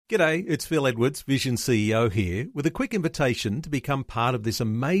G'day, it's Phil Edwards, Vision CEO here, with a quick invitation to become part of this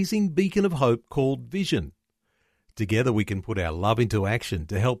amazing beacon of hope called Vision. Together we can put our love into action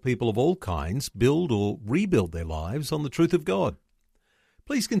to help people of all kinds build or rebuild their lives on the truth of God.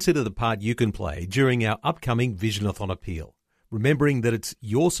 Please consider the part you can play during our upcoming Visionathon appeal, remembering that it's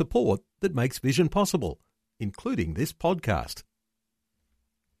your support that makes Vision possible, including this podcast.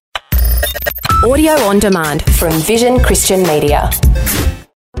 Audio on demand from Vision Christian Media.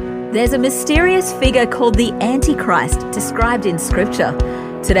 There's a mysterious figure called the Antichrist described in Scripture.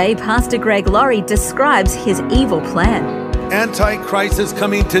 Today, Pastor Greg Laurie describes his evil plan. Antichrist is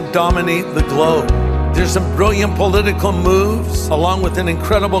coming to dominate the globe. There's some brilliant political moves, along with an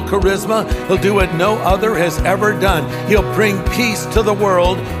incredible charisma. He'll do what no other has ever done. He'll bring peace to the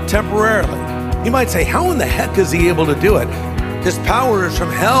world temporarily. You might say, how in the heck is he able to do it? His power is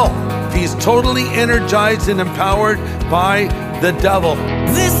from hell. He's totally energized and empowered by the devil.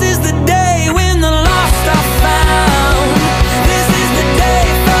 This is the day when the lost are found. This is the day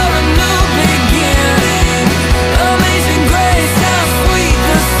for a new beginning. Amazing grace, how sweet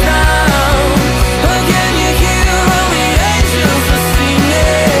the sound. Again you hear all the angels are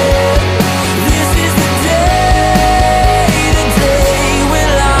singing. This is the day when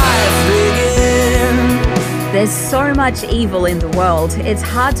life begins. There's so much evil in the world, it's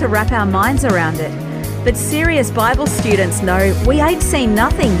hard to wrap our minds around it. But serious Bible students know we ain't seen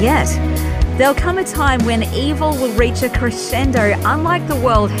nothing yet. There'll come a time when evil will reach a crescendo unlike the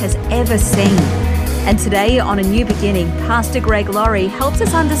world has ever seen. And today on A New Beginning, Pastor Greg Laurie helps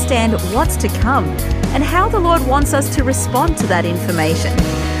us understand what's to come and how the Lord wants us to respond to that information.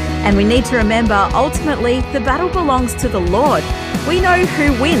 And we need to remember, ultimately, the battle belongs to the Lord. We know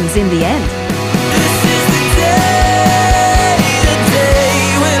who wins in the end. This is the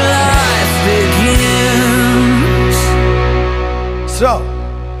day when life begins. So,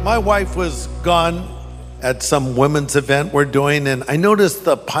 my wife was gone at some women's event we're doing, and I noticed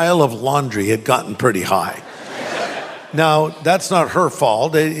the pile of laundry had gotten pretty high. Now, that's not her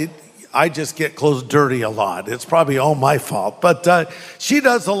fault. I just get clothes dirty a lot. It's probably all my fault. But she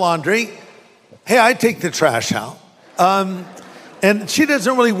does the laundry. Hey, I take the trash out. And she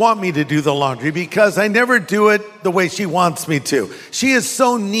doesn't really want me to do the laundry because I never do it the way she wants me to. She is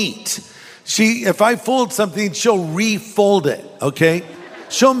so neat. If I fold something, she'll refold it, okay?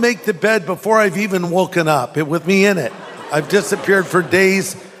 She'll make the bed before I've even woken up with me in it. I've disappeared for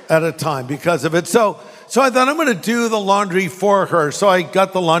days at a time because of it. So I thought I'm going to do the laundry for her. So I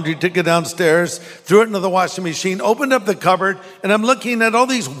got the laundry, took it downstairs, threw it into the washing machine, opened up the cupboard, and I'm looking at all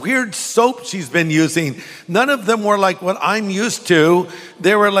these weird soaps she's been using. None of them were like what I'm used to.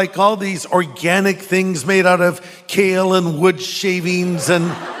 They were like all these organic things made out of kale and wood shavings,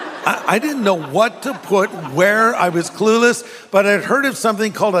 and I didn't know what to put where. I was clueless, but I'd heard of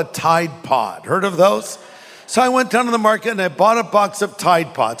something called a Tide Pod. Heard of those? So I went down to the market and I bought a box of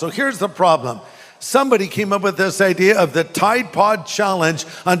Tide Pods. So here's the problem. Somebody came up with this idea of the Tide Pod Challenge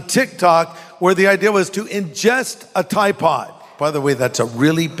on TikTok, where the idea was to ingest a Tide Pod. By the way, that's a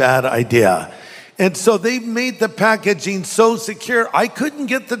really bad idea. And so they made the packaging so secure, I couldn't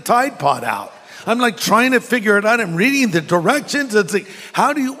get the Tide Pod out. I'm like trying to figure it out. I'm reading the directions. It's like,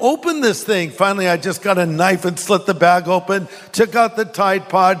 how do you open this thing? Finally, I just got a knife and slit the bag open, took out the Tide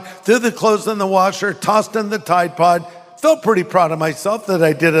Pod, threw the clothes in the washer, tossed in the Tide Pod. Felt pretty proud of myself that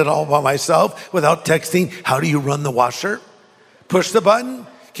I did it all by myself without texting, how do you run the washer? Push the button.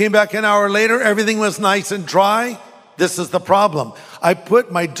 Came back an hour later. Everything was nice and dry. This is the problem. I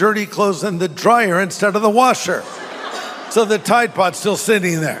put my dirty clothes in the dryer instead of the washer. So the Tide Pod's still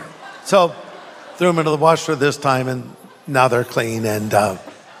sitting there. So threw them into the washer this time, and now they're clean, and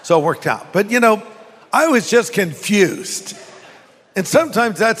so it worked out. But, I was just confused. And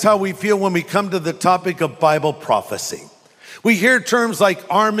sometimes that's how we feel when we come to the topic of Bible prophecy. We hear terms like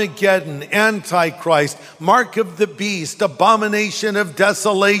Armageddon, Antichrist, Mark of the Beast, Abomination of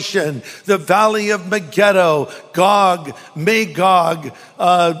Desolation, the Valley of Megiddo, Gog, Magog,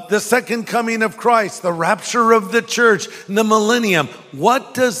 the Second Coming of Christ, the Rapture of the Church, and the Millennium.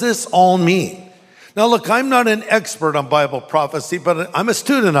 What does this all mean? Now, look, I'm not an expert on Bible prophecy, but I'm a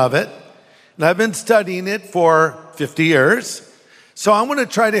student of it, and I've been studying it for 50 years. So I want to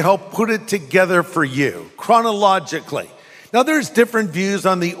try to help put it together for you, chronologically. Now, there's different views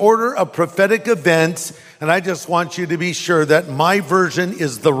on the order of prophetic events, and I just want you to be sure that my version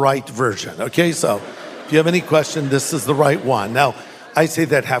is the right version, okay? So if you have any question, this is the right one. Now, I say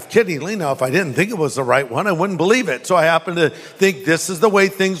that half kiddingly. Now, if I didn't think it was the right one, I wouldn't believe it. So I happen to think this is the way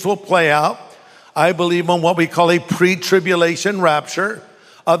things will play out. I believe on what we call a pre-tribulation rapture.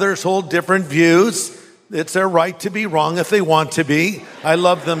 Others hold different views. It's their right to be wrong if they want to be. I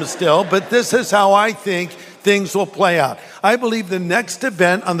love them still, but this is how I think things will play out. I believe the next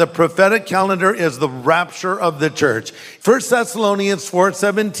event on the prophetic calendar is the rapture of the church. 1 Thessalonians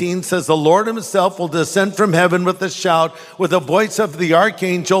 4:17 says, the Lord himself will descend from heaven with a shout, with the voice of the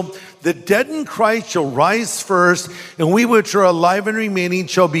archangel. The dead in Christ shall rise first, and we which are alive and remaining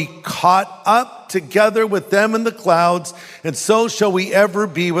shall be caught up together with them in the clouds, and so shall we ever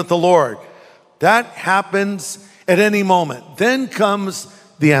be with the Lord. That happens at any moment. Then comes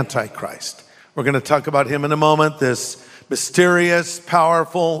the Antichrist. We're going to talk about him in a moment, this mysterious,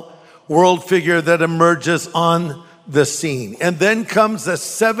 powerful world figure that emerges on the scene. And then comes the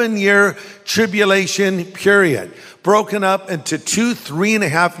 7-year tribulation period, broken up into 2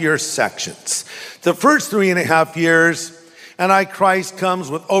 3.5-year sections. The first 3.5 years, Antichrist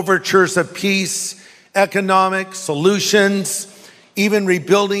comes with overtures of peace, economic solutions, even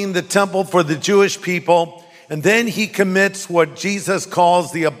rebuilding the temple for the Jewish people. And then he commits what Jesus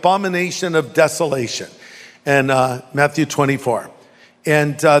calls the abomination of desolation in Matthew 24.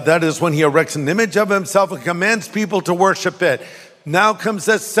 And that is when he erects an image of himself and commands people to worship it. Now comes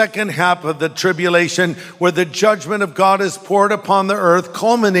the second half of the tribulation, where the judgment of God is poured upon the earth,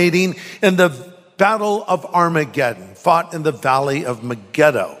 culminating in the battle of Armageddon, fought in the valley of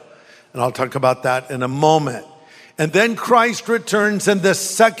Megiddo. And I'll talk about that in a moment. And then Christ returns in the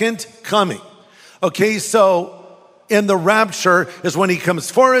second coming. Okay, so in the rapture is when he comes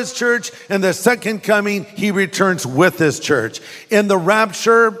for his church. In the second coming, he returns with his church. In the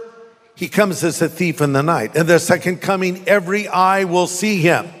rapture, he comes as a thief in the night. In the second coming, every eye will see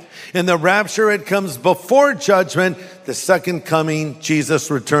him. In the rapture, it comes before judgment. The second coming,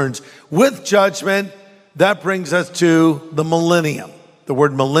 Jesus returns with judgment. That brings us to the millennium. The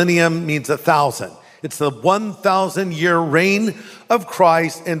word millennium means 1,000. It's the 1,000-year reign of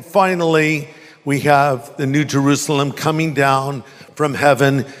Christ. And finally, we have the New Jerusalem coming down from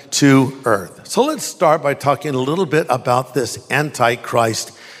heaven to earth. So let's start by talking a little bit about this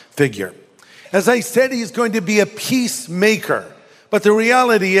Antichrist figure. As I said, he's going to be a peacemaker, but the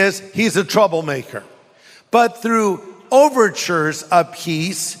reality is he's a troublemaker. But through overtures of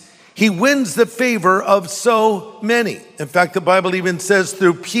peace, he wins the favor of so many. In fact, the Bible even says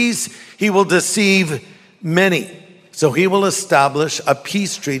through peace, he will deceive many. So he will establish a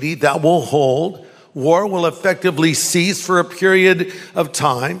peace treaty that will hold. War will effectively cease for a period of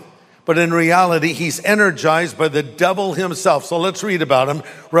time. But in reality, he's energized by the devil himself. So let's read about him.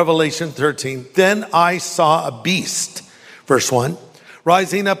 Revelation 13. Then I saw a beast, verse 1,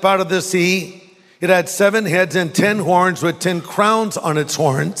 rising up out of the sea. It had 7 heads and 10 horns with 10 crowns on its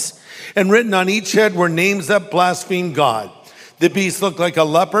horns. And written on each head were names that blaspheme God. The beast looked like a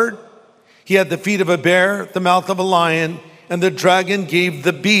leopard. He had the feet of a bear, the mouth of a lion, and the dragon gave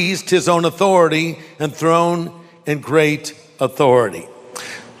the beast his own authority and throne and great authority.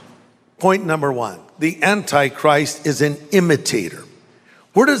 Point number 1, the Antichrist is an imitator.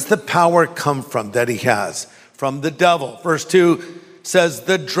 Where does the power come from that he has? From the devil. Verse 2 says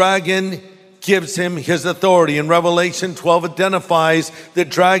the dragon gives him his authority. In Revelation 12 identifies the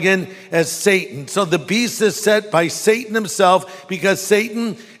dragon as Satan. So the beast is set by Satan himself because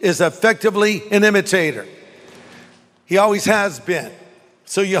Satan is effectively an imitator. He always has been.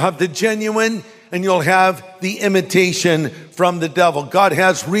 So you have the genuine and you'll have the imitation from the devil. God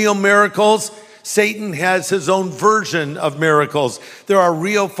has real miracles. Satan has his own version of miracles. There are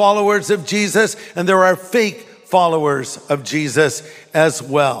real followers of Jesus and there are fake followers of Jesus as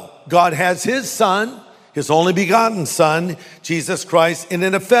well. God has his son, his only begotten son, Jesus Christ. And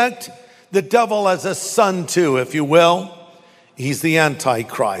in effect, the devil has a son too, if you will. He's the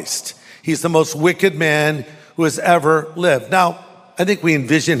Antichrist. He's the most wicked man who has ever lived. Now, I think we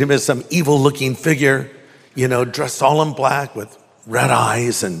envision him as some evil-looking figure, dressed all in black with red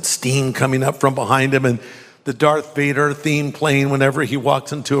eyes and steam coming up from behind him and the Darth Vader theme playing whenever he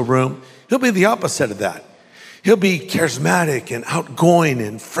walks into a room. He'll be the opposite of that. He'll be charismatic and outgoing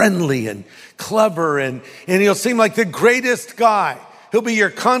and friendly and clever and he'll seem like the greatest guy. He'll be your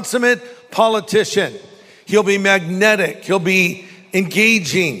consummate politician. He'll be magnetic. He'll be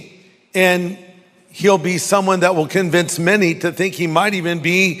engaging and he'll be someone that will convince many to think he might even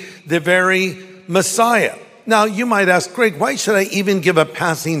be the very Messiah. Now, you might ask, Greg, why should I even give a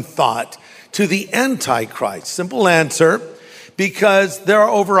passing thought to the Antichrist? Simple answer, because there are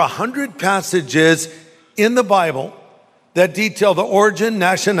over 100 passages in the Bible that detail the origin,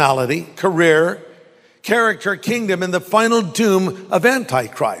 nationality, career, character, kingdom, and the final doom of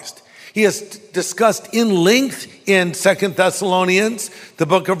Antichrist. He is discussed in length in 2 Thessalonians, the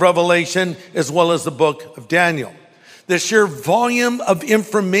book of Revelation, as well as the book of Daniel. The sheer volume of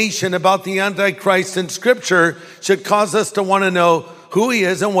information about the Antichrist in Scripture should cause us to want to know who he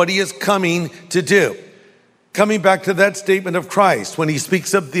is and what he is coming to do. Coming back to that statement of Christ, when he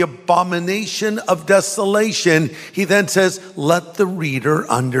speaks of the abomination of desolation, he then says, let the reader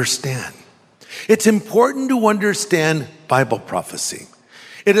understand. It's important to understand Bible prophecy.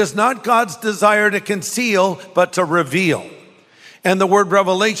 It is not God's desire to conceal, but to reveal. And the word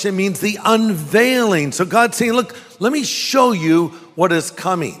revelation means the unveiling. So God's saying, look, let me show you what is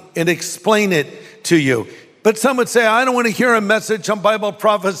coming and explain it to you. But some would say, I don't want to hear a message on Bible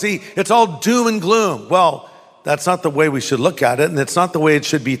prophecy. It's all doom and gloom. Well, that's not the way we should look at it, and it's not the way it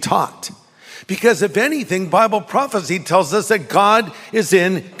should be taught. Because if anything, Bible prophecy tells us that God is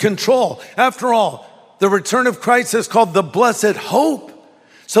in control. After all, the return of Christ is called the blessed hope.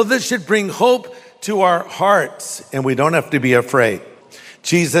 So this should bring hope to our hearts, and we don't have to be afraid.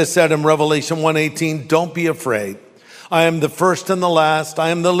 Jesus said in Revelation 1:18, don't be afraid. I am the first and the last. I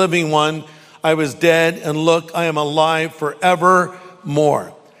am the living one. I was dead, and look, I am alive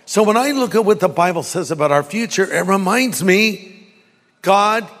forevermore. So when I look at what the Bible says about our future, it reminds me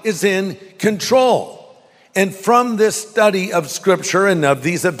God is in control. And from this study of Scripture and of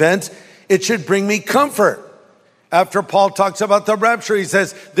these events, it should bring me comfort. After Paul talks about the rapture, he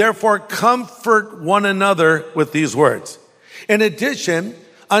says, therefore comfort one another with these words. In addition,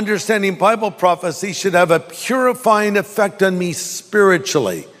 understanding Bible prophecy should have a purifying effect on me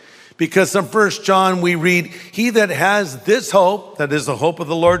spiritually. Because in 1 John we read, he that has this hope, that is the hope of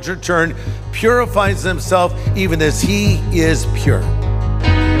the Lord's return, purifies himself even as he is pure.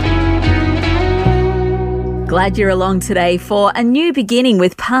 Glad you're along today for a new beginning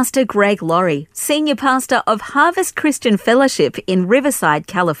with Pastor Greg Laurie, Senior Pastor of Harvest Christian Fellowship in Riverside,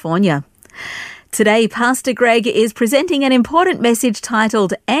 California. Today, Pastor Greg is presenting an important message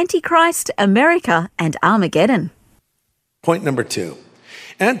titled Antichrist, America and Armageddon. Point number 2.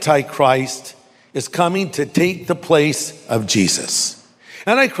 Antichrist is coming to take the place of Jesus.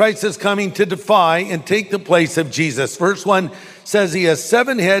 Antichrist is coming to defy and take the place of Jesus. Verse 1 says he has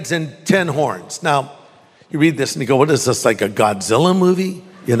 7 heads and 10 horns. Now, you read this and you go, what is this, like a Godzilla movie?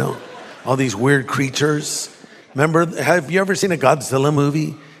 You know, all these weird creatures. Remember, have you ever seen a Godzilla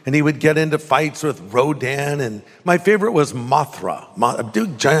movie? And he would get into fights with Rodan. And my favorite was Mothra, a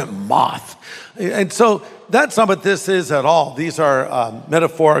big giant moth. And so that's not what this is at all. These are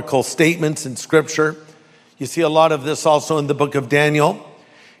metaphorical statements in Scripture. You see a lot of this also in the book of Daniel.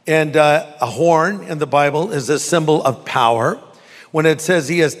 And a horn in the Bible is a symbol of power. When it says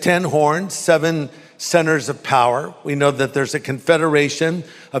he has 10 horns, 7 centers of power, we know that there's a confederation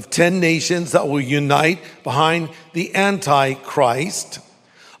of 10 nations that will unite behind the Antichrist.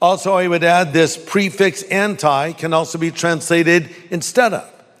 Also, I would add this prefix anti can also be translated instead of.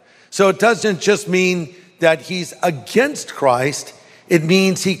 So it doesn't just mean that he's against Christ. It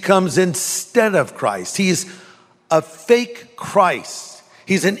means he comes instead of Christ. He's a fake Christ.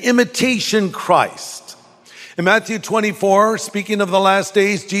 He's an imitation Christ. In Matthew 24, speaking of the last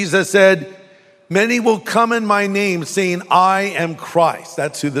days, Jesus said, many will come in my name saying, I am Christ.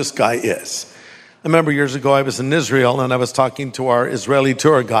 That's who this guy is. I remember years ago I was in Israel and I was talking to our Israeli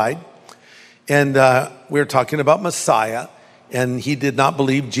tour guide, and we were talking about Messiah, and he did not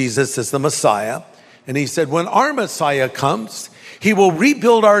believe Jesus is the Messiah. And he said, when our Messiah comes, he will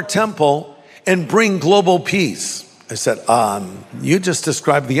rebuild our temple and bring global peace. I said, you just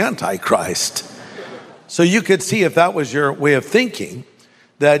described the Antichrist. So you could see, if that was your way of thinking,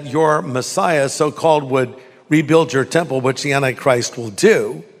 that your Messiah, so-called, would rebuild your temple, which the Antichrist will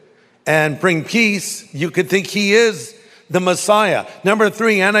do, and bring peace. You could think he is the Messiah. Number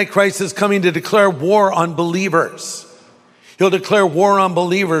 3, Antichrist is coming to declare war on believers. He'll declare war on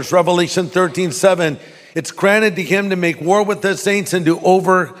believers. Revelation 13:7. It's granted to him to make war with the saints and to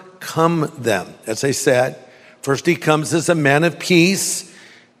overcome them. As I said, first he comes as a man of peace.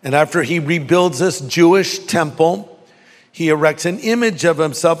 And after he rebuilds this Jewish temple, he erects an image of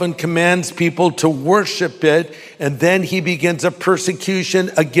himself and commands people to worship it. And then he begins a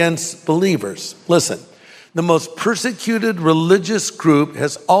persecution against believers. Listen, the most persecuted religious group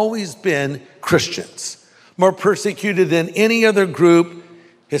has always been Christians. More persecuted than any other group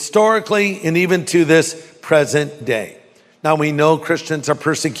historically and even to this present day. Now we know Christians are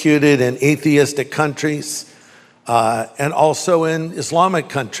persecuted in atheistic countries and also in Islamic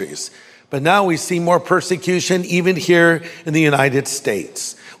countries. But now we see more persecution even here in the United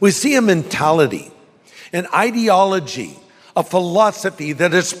States. We see a mentality, an ideology, a philosophy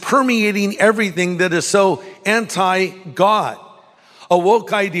that is permeating everything that is so anti-God. A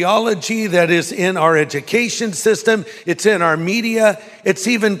woke ideology that is in our education system, it's in our media, it's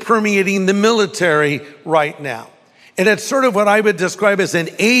even permeating the military right now. And it's sort of what I would describe as an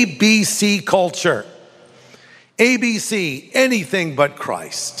ABC culture. ABC, anything but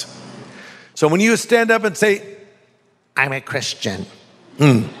Christ. So when you stand up and say, I'm a Christian,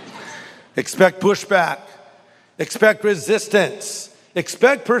 expect pushback, expect resistance,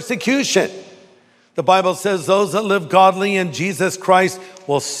 expect persecution. The Bible says those that live godly in Jesus Christ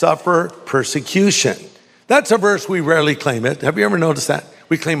will suffer persecution. That's a verse we rarely claim it. Have you ever noticed that?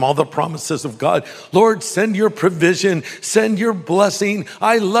 We claim all the promises of God. Lord, send your provision, send your blessing.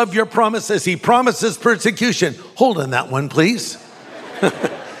 I love your promises. He promises persecution. Hold on that one, please.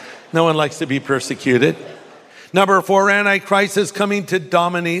 No one likes to be persecuted. Number 4, Antichrist is coming to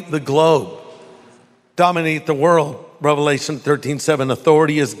dominate the globe, dominate the world. Revelation 13:7,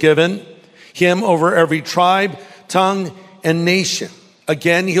 authority is given him over every tribe, tongue, and nation.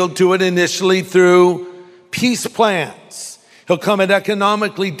 Again, he'll do it initially through peace plans. He'll come at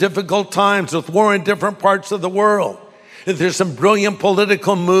economically difficult times with war in different parts of the world. If there's some brilliant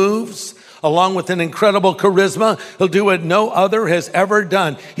political moves, along with an incredible charisma, he'll do what no other has ever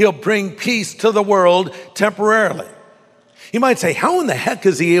done. He'll bring peace to the world temporarily. You might say, how in the heck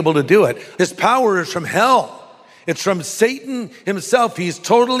is he able to do it? His power is from hell. It's from Satan himself. He's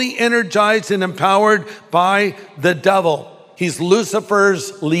totally energized and empowered by the devil. He's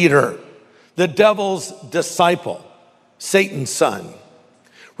Lucifer's leader, the devil's disciple, Satan's son.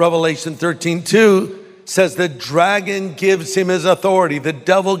 Revelation 13:2 says the dragon gives him his authority. The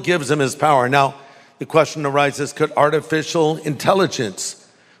devil gives him his power. Now, the question arises, could artificial intelligence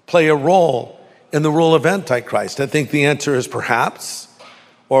play a role in the rule of Antichrist? I think the answer is perhaps,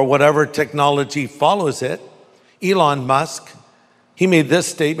 or whatever technology follows it. Elon Musk, he made this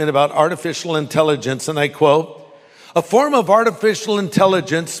statement about artificial intelligence, and I quote, a form of artificial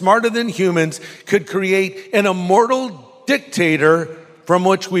intelligence smarter than humans could create an immortal dictator from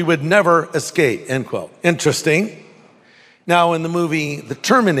which we would never escape, end quote. Interesting. Now in the movie The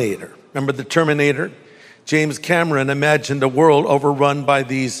Terminator, remember The Terminator? James Cameron imagined a world overrun by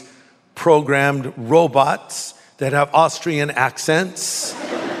these programmed robots that have Austrian accents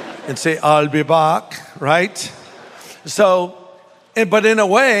and say, I'll be back, right? But in a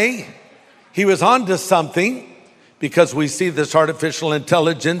way, he was onto something, because we see this artificial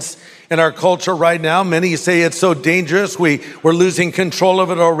intelligence in our culture right now. Many say it's so dangerous, we're losing control of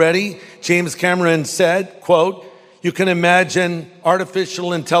it already. James Cameron said, quote, you can imagine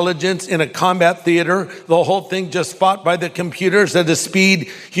artificial intelligence in a combat theater, the whole thing just fought by the computers at a speed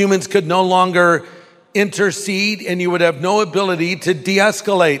humans could no longer intercede, and you would have no ability to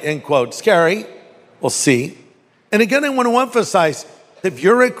de-escalate, end quote. Scary. We'll see. And again, I want to emphasize, if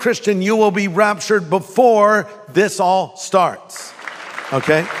you're a Christian, you will be raptured before this all starts.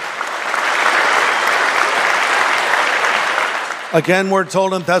 Okay? Again, we're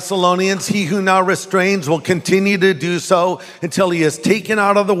told in Thessalonians, he who now restrains will continue to do so until he is taken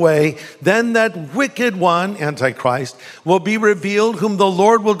out of the way. Then that wicked one, Antichrist, will be revealed, whom the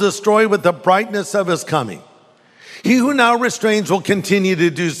Lord will destroy with the brightness of his coming. He who now restrains will continue to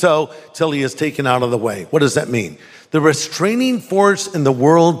do so till he is taken out of the way. What does that mean? The restraining force in the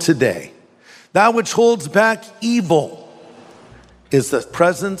world today, that which holds back evil, is the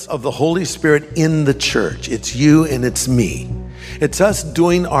presence of the Holy Spirit in the church. It's you and it's me. It's us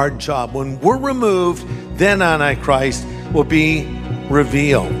doing our job. When we're removed, then Antichrist will be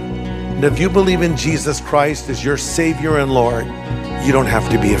revealed. And if you believe in Jesus Christ as your Savior and Lord, you don't have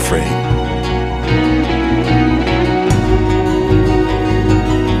to be afraid.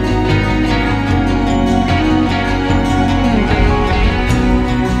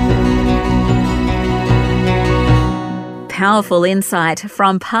 Powerful insight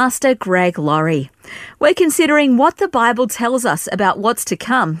from Pastor Greg Laurie. We're considering what the Bible tells us about what's to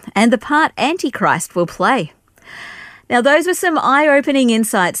come and the part Antichrist will play. Now, those were some eye-opening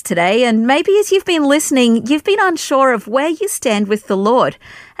insights today, and maybe as you've been listening, you've been unsure of where you stand with the Lord,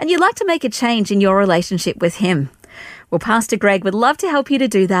 and you'd like to make a change in your relationship with Him. Well, Pastor Greg would love to help you to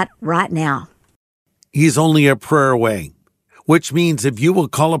do that right now. He's only a prayer away, which means if you will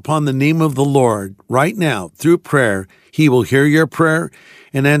call upon the name of the Lord right now through prayer, He will hear your prayer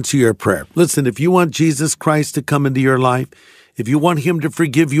and answer your prayer. Listen, if you want Jesus Christ to come into your life, if you want Him to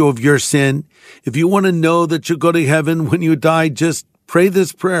forgive you of your sin, if you want to know that you'll go to heaven when you die, just pray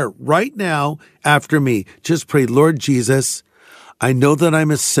this prayer right now after me. Just pray, Lord Jesus, I know that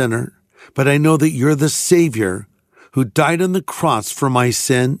I'm a sinner, but I know that you're the Savior who died on the cross for my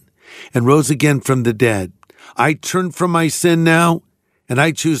sin and rose again from the dead. I turn from my sin now, and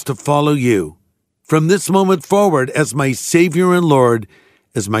I choose to follow you. From this moment forward, as my Savior and Lord,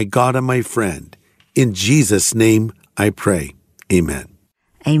 as my God and my friend. In Jesus' name I pray. Amen.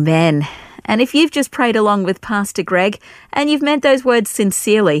 Amen. And if you've just prayed along with Pastor Greg and you've meant those words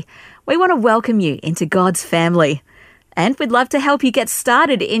sincerely, we want to welcome you into God's family. And we'd love to help you get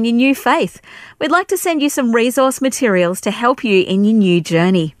started in your new faith. We'd like to send you some resource materials to help you in your new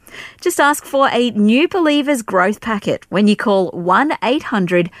journey. Just ask for a New Believers Growth Packet when you call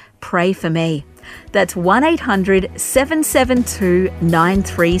 1-800-PRAY-FOR-ME. That's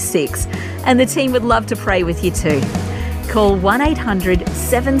 1-800-772-936. And the team would love to pray with you too. Call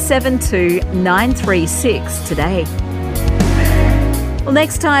 1-800-772-936 today. Well,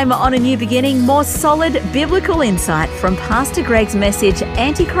 next time on A New Beginning, more solid biblical insight from Pastor Greg's message,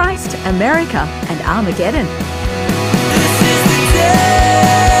 Antichrist, America and Armageddon. This is the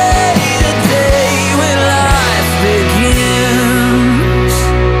day when life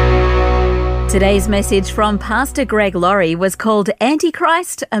begins. Today's message from Pastor Greg Laurie was called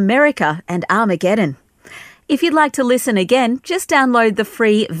Antichrist, America and Armageddon. If you'd like to listen again, just download the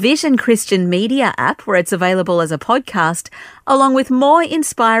free Vision Christian Media app where it's available as a podcast, along with more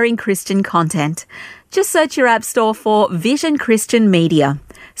inspiring Christian content. Just search your app store for Vision Christian Media.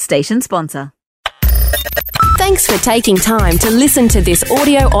 Station sponsor. Thanks for taking time to listen to this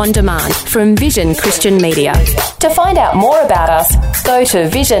audio on demand from Vision Christian Media. To find out more about us, go to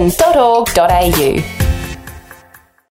vision.org.au.